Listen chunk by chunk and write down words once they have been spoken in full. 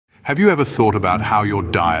Have you ever thought about how your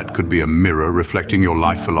diet could be a mirror reflecting your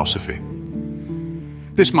life philosophy?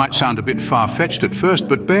 This might sound a bit far-fetched at first,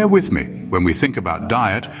 but bear with me. When we think about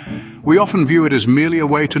diet, we often view it as merely a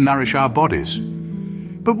way to nourish our bodies.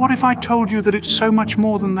 But what if I told you that it's so much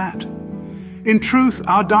more than that? In truth,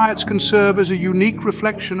 our diets can serve as a unique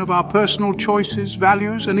reflection of our personal choices,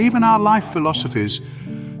 values, and even our life philosophies.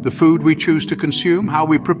 The food we choose to consume, how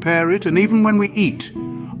we prepare it, and even when we eat,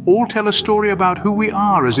 all tell a story about who we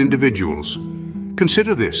are as individuals.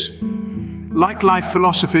 Consider this. Like life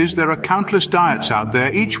philosophies, there are countless diets out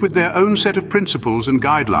there, each with their own set of principles and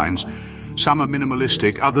guidelines. Some are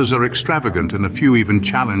minimalistic, others are extravagant, and a few even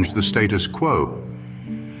challenge the status quo.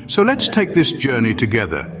 So let's take this journey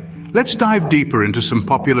together. Let's dive deeper into some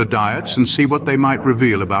popular diets and see what they might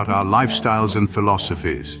reveal about our lifestyles and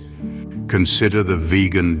philosophies. Consider the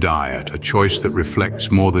vegan diet, a choice that reflects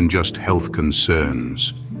more than just health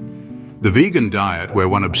concerns. The vegan diet, where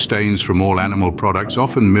one abstains from all animal products,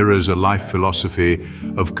 often mirrors a life philosophy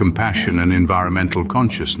of compassion and environmental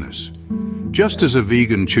consciousness. Just as a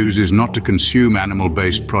vegan chooses not to consume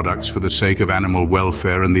animal-based products for the sake of animal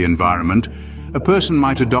welfare and the environment, a person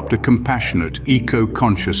might adopt a compassionate,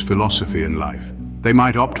 eco-conscious philosophy in life. They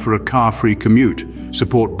might opt for a car-free commute,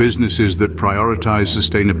 support businesses that prioritize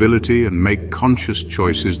sustainability, and make conscious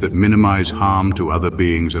choices that minimize harm to other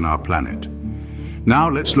beings on our planet.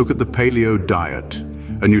 Now let's look at the paleo diet,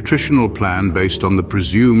 a nutritional plan based on the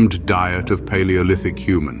presumed diet of Paleolithic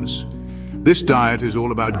humans. This diet is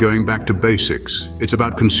all about going back to basics. It's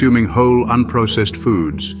about consuming whole, unprocessed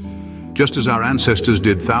foods, just as our ancestors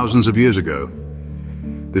did thousands of years ago.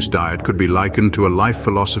 This diet could be likened to a life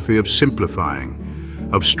philosophy of simplifying,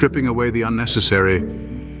 of stripping away the unnecessary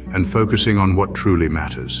and focusing on what truly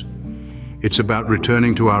matters. It's about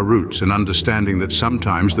returning to our roots and understanding that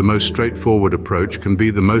sometimes the most straightforward approach can be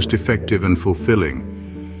the most effective and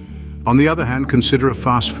fulfilling. On the other hand, consider a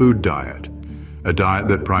fast food diet, a diet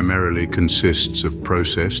that primarily consists of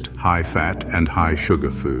processed, high-fat and high-sugar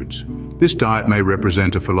foods. This diet may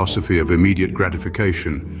represent a philosophy of immediate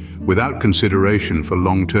gratification, without consideration for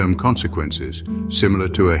long-term consequences, similar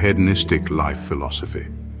to a hedonistic life philosophy.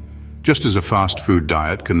 Just as a fast food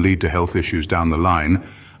diet can lead to health issues down the line,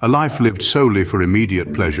 a life lived solely for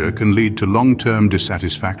immediate pleasure can lead to long-term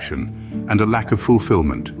dissatisfaction and a lack of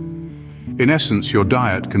fulfillment. In essence, your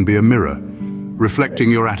diet can be a mirror, reflecting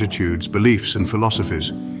your attitudes, beliefs, and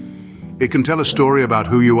philosophies. It can tell a story about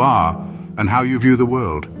who you are and how you view the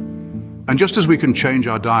world. And just as we can change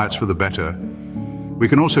our diets for the better, we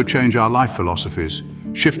can also change our life philosophies,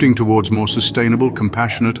 shifting towards more sustainable,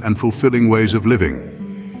 compassionate, and fulfilling ways of living.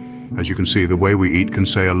 As you can see, the way we eat can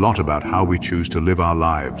say a lot about how we choose to live our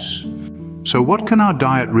lives. So what can our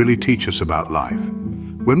diet really teach us about life?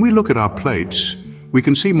 When we look at our plates, we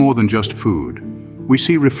can see more than just food. We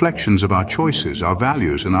see reflections of our choices, our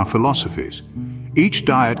values, and our philosophies. Each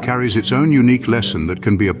diet carries its own unique lesson that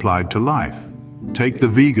can be applied to life. Take the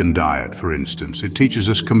vegan diet, for instance. It teaches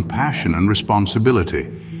us compassion and responsibility.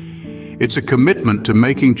 It's a commitment to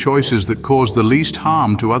making choices that cause the least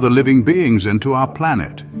harm to other living beings and to our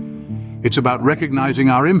planet. It's about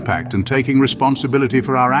recognizing our impact and taking responsibility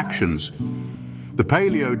for our actions. The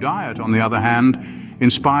paleo diet, on the other hand,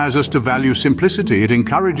 inspires us to value simplicity. It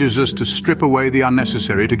encourages us to strip away the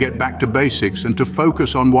unnecessary, to get back to basics, and to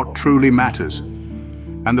focus on what truly matters.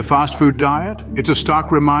 And the fast food diet? It's a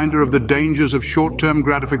stark reminder of the dangers of short-term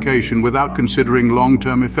gratification without considering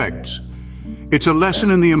long-term effects. It's a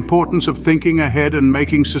lesson in the importance of thinking ahead and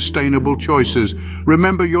making sustainable choices.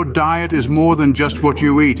 Remember, your diet is more than just what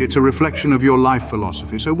you eat. It's a reflection of your life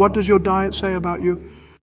philosophy. So what does your diet say about you?